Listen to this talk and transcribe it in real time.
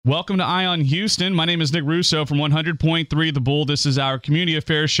Welcome to Ion Houston. My name is Nick Russo from 100.3 The Bull. This is our community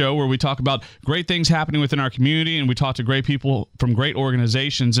affairs show where we talk about great things happening within our community, and we talk to great people from great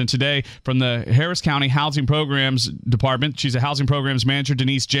organizations. And today, from the Harris County Housing Programs Department, she's a housing programs manager,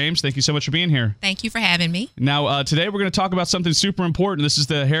 Denise James. Thank you so much for being here. Thank you for having me. Now, today we're going to talk about something super important. This is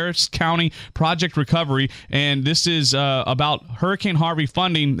the Harris County Project Recovery, and this is about Hurricane Harvey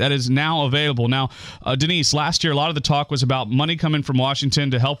funding that is now available. Now, Denise, last year a lot of the talk was about money coming from Washington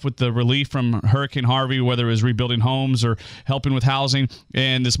to help with the relief from Hurricane Harvey, whether it was rebuilding homes or helping with housing,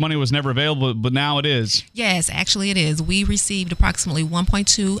 and this money was never available, but now it is. Yes, actually it is. We received approximately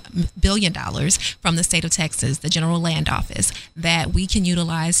 $1.2 billion from the state of Texas, the General Land Office, that we can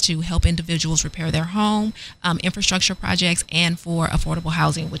utilize to help individuals repair their home, infrastructure projects, and for affordable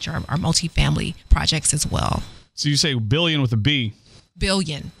housing, which are multifamily projects as well. So you say billion with a B.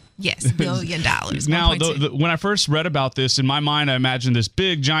 Billion. Yes, $1 billion. Now, when I first read about this, in my mind, I imagined this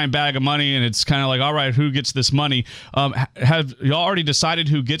big, giant bag of money, and it's kind of like, all right, who gets this money? Have you already decided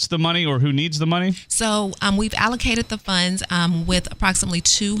who gets the money or who needs the money? So we've allocated the funds with approximately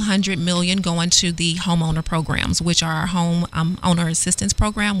 $200 million going to the homeowner programs, which are our home owner assistance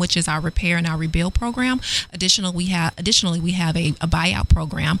program, which is our repair and our rebuild program. Additionally, we have a buyout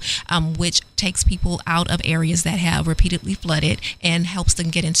program, which takes people out of areas that have repeatedly flooded and helps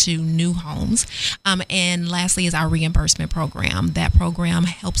them get into new homes. And lastly is our reimbursement program. That program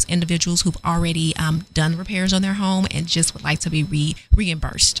helps individuals who've already done repairs on their home and just would like to be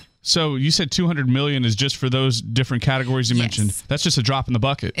reimbursed. So you said $200 million is just for those different categories you mentioned. That's just a drop in the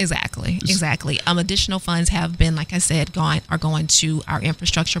bucket. Exactly. Additional funds have been, like I said, are going to our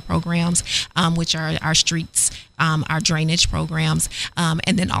infrastructure programs, which are our streets, our drainage programs,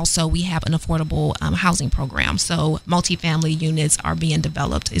 and then also we have an affordable housing program. So multifamily units are being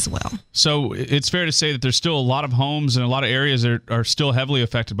developed as well. So it's fair to say that there's still a lot of homes and a lot of areas that are still heavily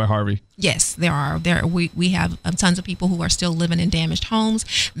affected by Harvey. Yes, there are. We have tons of people who are still living in damaged homes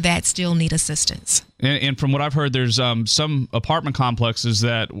that still need assistance. And from what I've heard, there's some apartment complexes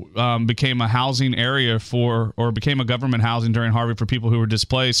that became a housing area or became a government housing during Harvey for people who were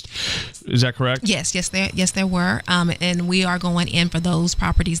displaced. Is that correct? Yes, there were. And we are going in for those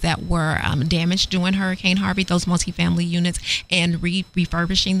properties that were damaged during Hurricane Harvey, those multifamily units, and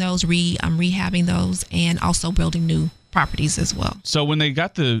refurbishing those, rehabbing those, and also building new properties as well. So when they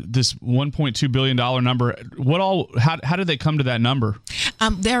got this $1.2 billion number, how did they come to that number?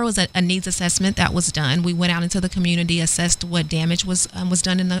 There was a needs assessment that was done. We went out into the community, assessed what damage was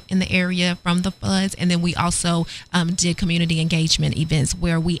done in the area from the floods, and then we also did community engagement events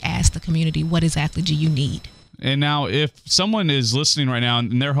where we asked the community, what exactly do you need? And now if someone is listening right now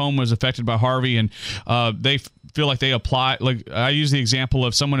and their home was affected by Harvey and they feel like they apply, like I use the example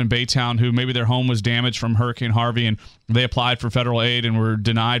of someone in Baytown who maybe their home was damaged from Hurricane Harvey and they applied for federal aid and were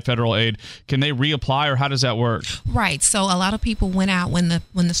denied federal aid. Can they reapply, or how does that work? Right. So a lot of people went out when the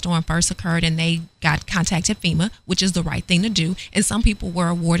storm first occurred and they contacted FEMA, which is the right thing to do. And some people were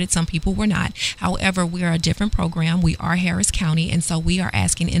awarded, some people were not. However, we are a different program. We are Harris County, and so we are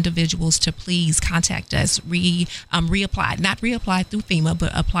asking individuals to please contact us, reapply, not reapply through FEMA,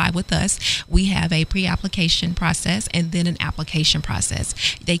 but apply with us. We have a pre-application process and then an application process.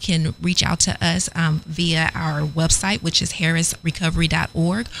 They can reach out to us via our website, which is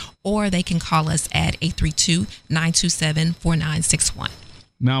harrisrecovery.org, or they can call us at 832-927-4961.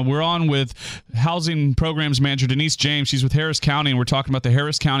 Now, we're on with Housing Programs Manager Denise James. She's with Harris County, and we're talking about the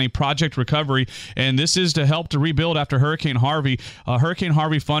Harris County Project Recovery, and this is to help to rebuild after Hurricane Harvey. Hurricane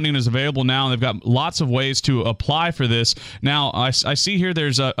Harvey funding is available now, and they've got lots of ways to apply for this. Now, I see here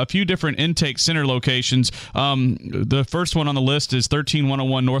there's a few different intake center locations. The first one on the list is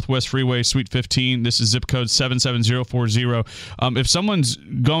 13101 Northwest Freeway, Suite 15. This is zip code 77040. If someone's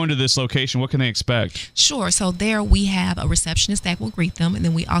going to this location, what can they expect? Sure. So there we have a receptionist that will greet them, and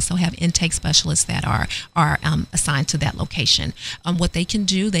then we also have intake specialists that are assigned to that location. What they can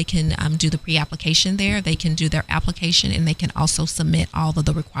do, they can do the pre-application there, they can do their application, and they can also submit all of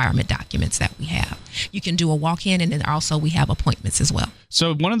the requirement documents that we have. You can do a walk-in, and then also we have appointments as well.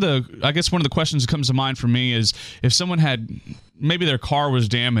 So one of the questions that comes to mind for me is if someone had, maybe their car was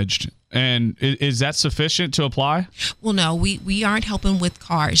damaged, and is that sufficient to apply? Well, no, we aren't helping with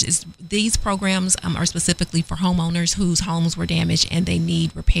cars. These programs are specifically for homeowners whose homes were damaged and they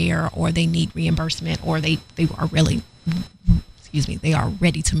need repair or they need reimbursement or they are really, they are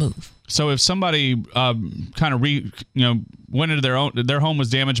ready to move. So if somebody kind of went into their home was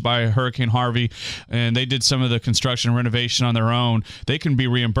damaged by Hurricane Harvey, and they did some of the construction and renovation on their own, they can be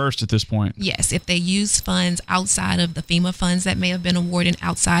reimbursed at this point. Yes, if they use funds outside of the FEMA funds that may have been awarded,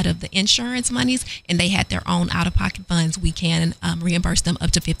 outside of the insurance monies, and they had their own out-of-pocket funds, we can reimburse them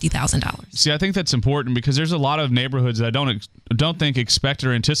up to $50,000. See, I think that's important because there's a lot of neighborhoods that I don't think expected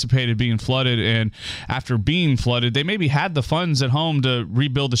or anticipated being flooded, and after being flooded, they maybe had the funds at home to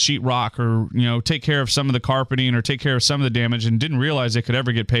rebuild the sheetrock or take care of some of the carpeting or take care of some of the damage, and didn't realize they could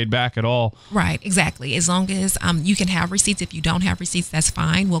ever get paid back at all. Right, exactly. As long as you can have receipts. If you don't have receipts, that's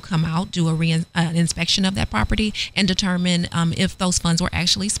fine. We'll come out, do an inspection of that property, and determine if those funds were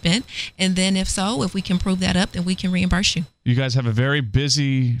actually spent. And then if so, if we can prove that up, then we can reimburse you. You guys have a very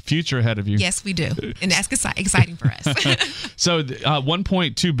busy future ahead of you. Yes, we do. And that's exciting for us. So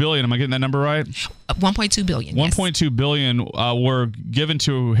 $1.2 billion, am I getting that number right? $1.2 billion. $1.2 billion were given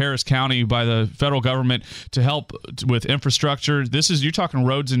to Harris County by the federal government to help with infrastructure. You're talking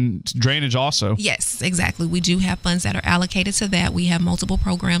roads and drainage also. Yes, exactly. We do have funds that are allocated to that. We have multiple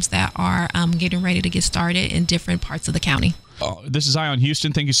programs that are getting ready to get started in different parts of the county. This is Ion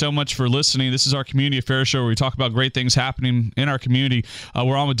Houston. Thank you so much for listening. This is our Community Affairs Show where we talk about great things happening in our community.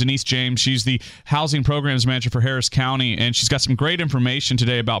 We're on with Denise James. She's the Housing Programs Manager for Harris County, and she's got some great information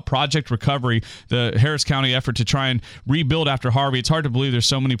today about Project Recovery, the Harris County effort to try and rebuild after Harvey. It's hard to believe there's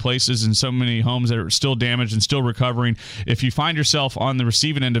so many places and so many homes that are still damaged and still recovering. If you find yourself on the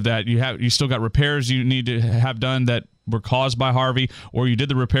receiving end of that, you still got repairs you need to have done that were caused by Harvey, or you did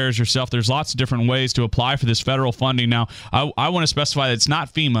the repairs yourself. There's lots of different ways to apply for this federal funding. Now, I want to specify that it's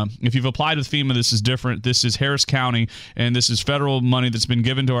not FEMA. If you've applied with FEMA, this is different. This is Harris County, and this is federal money that's been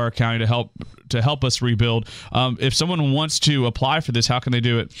given to our county to help us rebuild. If someone wants to apply for this, how can they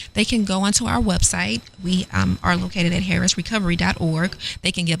do it? They can go onto our website. We are located at harrisrecovery.org.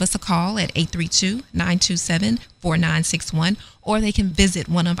 They can give us a call at 832-927-4961, or they can visit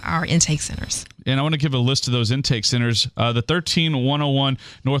one of our intake centers. And I want to give a list of those intake centers. The 13101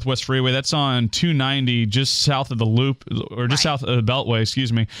 Northwest Freeway, that's on 290, just south of the Loop, or just south of the Beltway,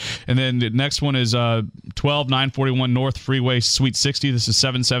 excuse me. And then the next one is 12941 North Freeway, Suite 60. This is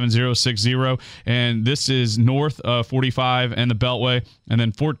 77060. And this is north of 45 and the Beltway. And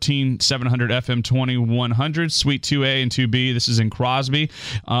then 14700 FM 2100, Suite 2A and 2B. This is in Crosby.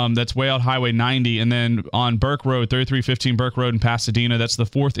 That's way out Highway 90. And then on Burke Road, 3315 Burke Road in Pasadena, that's the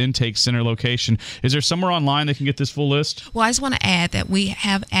 4th intake center location. Is there somewhere online they can get this full list? Well, I just want to add that we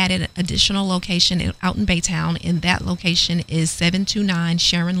have added an additional location out in Baytown, and that location is 729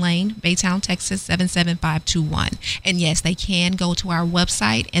 Sharon Lane, Baytown, Texas 77521. And yes, they can go to our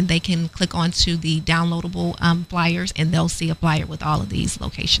website and they can click onto the downloadable flyers, and they'll see a flyer with all of these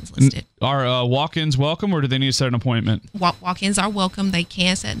locations listed. Are walk-ins welcome, or do they need to set an appointment? Walk-ins are welcome. They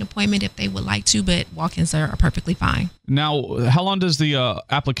can set an appointment if they would like to, but walk-ins are perfectly fine. Now, how long does the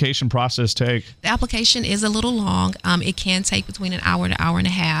application process take? The application is a little long. It can take between an hour to hour and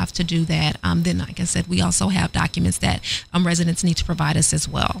a half to do that. Then, like I said, we also have documents that residents need to provide us as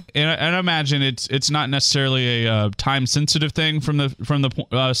well. And I imagine it's not necessarily a time-sensitive thing from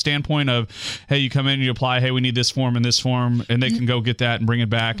the standpoint of, hey, you come in, you apply, hey, we need this form and this form, and they can go get that and bring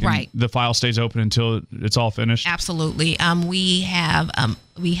it back, and right. The file stays open until it's all finished. Absolutely. We have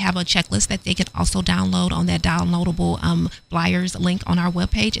a checklist that they can also download on that downloadable flyers link on our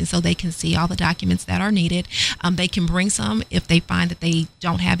webpage, and so they can see all the documents that are needed. They can bring some if they find that they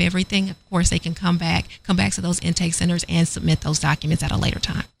don't have everything. Of course, they can come back to those intake centers and submit those documents at a later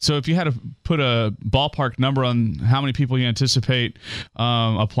time. So if you had to put a ballpark number on how many people you anticipate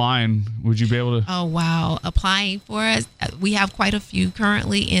applying, would you be able to? Oh, wow. Applying for us, we have quite a few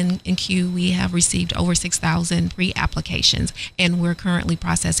currently in queue. We have received over 6,000 pre-applications, and we're currently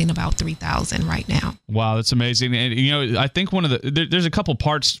processing about 3,000 right now. Wow, that's amazing. And, I think there's a couple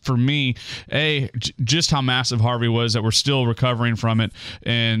parts for me. Just how massive Harvey was, that we're still recovering from it,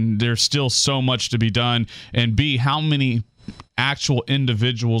 and there's still so much to be done. And B, how many actual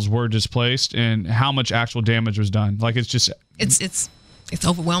individuals were displaced and how much actual damage was done. Like, it's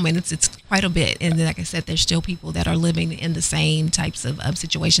overwhelming. It's quite a bit. And like I said, there's still people that are living in the same types of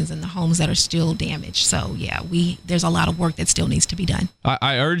situations in the homes that are still damaged. So yeah, there's a lot of work that still needs to be done.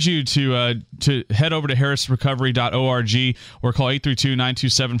 I urge you to head over to harrisrecovery.org or call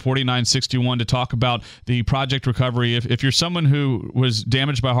 832-927-4961 to talk about the Project Recovery. If you're someone who was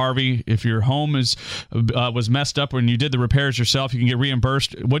damaged by Harvey, if your home was messed up when you did the repairs yourself, you can get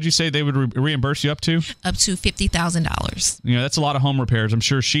reimbursed. What'd you say they would reimburse you up to? Up to $50,000. That's a lot of home repairs. I'm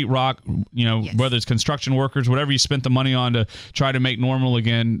sure sheetrock, Yes. whether it's construction workers, whatever you spent the money on to try to make normal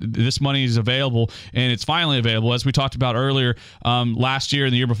again, this money is available, and it's finally available. As we talked about earlier, last year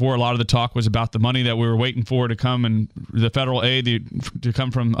and the year before, a lot of the talk was about the money that we were waiting for to come, and the federal aid to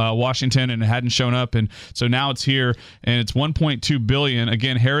come from Washington, and it hadn't shown up, and so now it's here, and it's $1.2 billion.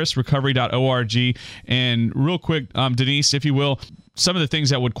 Again, harrisrecovery.org. And real quick, Denise, if you will, some of the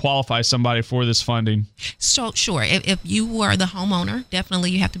things that would qualify somebody for this funding. So sure, if you were the homeowner,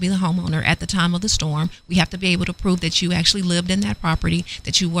 definitely you have to be the homeowner at the time of the storm. We have to be able to prove that you actually lived in that property,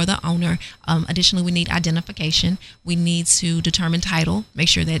 that you were the owner. Additionally, we need identification. We need to determine title, make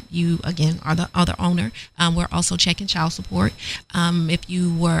sure that you, again, are the other owner. We're also checking child support. If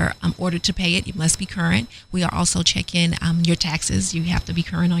you were ordered to pay it, you must be current. We are also checking your taxes. You have to be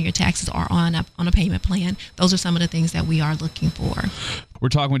current on your taxes or on a payment plan. Those are some of the things that we are looking for. We're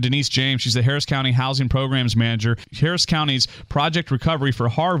talking with Denise James. She's the Harris County Housing Programs Manager. Harris County's Project Recovery for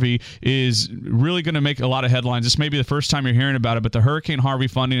Harvey is really going to make a lot of headlines. This may be the first time you're hearing about it, but the Hurricane Harvey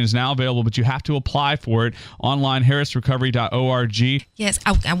funding is now available, but you have to apply for it online, harrisrecovery.org. Yes,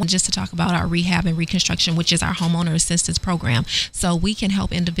 I want just to talk about our rehab and reconstruction, which is our homeowner assistance program. So we can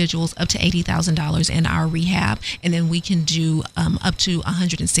help individuals up to $80,000 in our rehab, and then we can do up to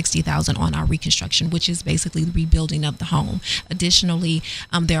 $160,000 on our reconstruction, which is basically the rebuilding of the home. Additionally,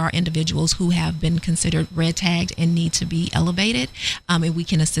 there are individuals who have been considered red tagged and need to be elevated, and we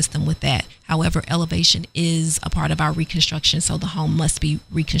can assist them with that. However, elevation is a part of our reconstruction, so the home must be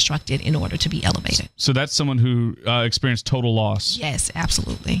reconstructed in order to be elevated. So that's someone who experienced total loss. Yes,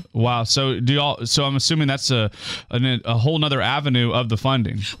 absolutely. Wow. So So I'm assuming that's a whole nother avenue of the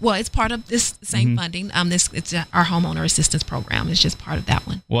funding. Well, it's part of this same funding. It's our homeowner assistance program. It's just part of that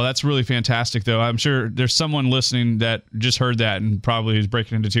one. Well, that's really fantastic, though. I'm sure there's someone listening that just heard that and probably is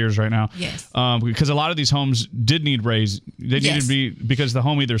breaking into tears right now. Yes. Because a lot of these homes did need raised. They needed to be because the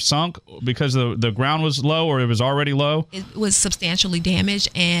home either sunk because the ground was low or it was already low. It was substantially damaged,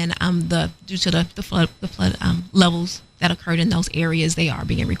 and due to the flood levels that occurred in those areas, they are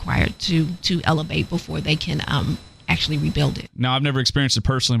being required to elevate before they can actually rebuild it. Now, I've never experienced it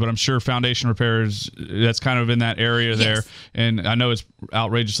personally, but I'm sure foundation repairs, that's kind of in that area there. And I know it's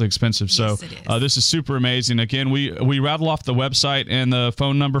outrageously expensive. So yes, it is. This is super amazing. Again, we rattle off the website and the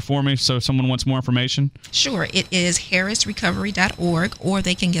phone number for me so if someone wants more information. Sure. It is harrisrecovery.org, or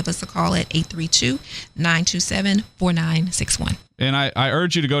they can give us a call at 832-927-4961. And I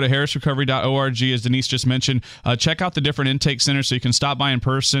urge you to go to harrisrecovery.org, as Denise just mentioned. Check out the different intake centers so you can stop by in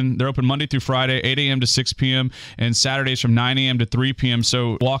person. They're open Monday through Friday, 8 a.m. to 6 p.m., and Saturdays from 9 a.m. to 3 p.m.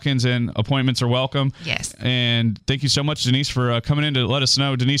 So walk-ins and appointments are welcome. Yes. And thank you so much, Denise, for coming in to let us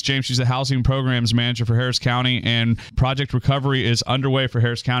know. Denise James, she's the Housing Programs Manager for Harris County, and Project Recovery is underway for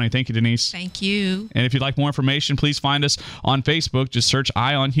Harris County. Thank you, Denise. Thank you. And if you'd like more information, please find us on Facebook. Just search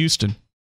Eye on Houston.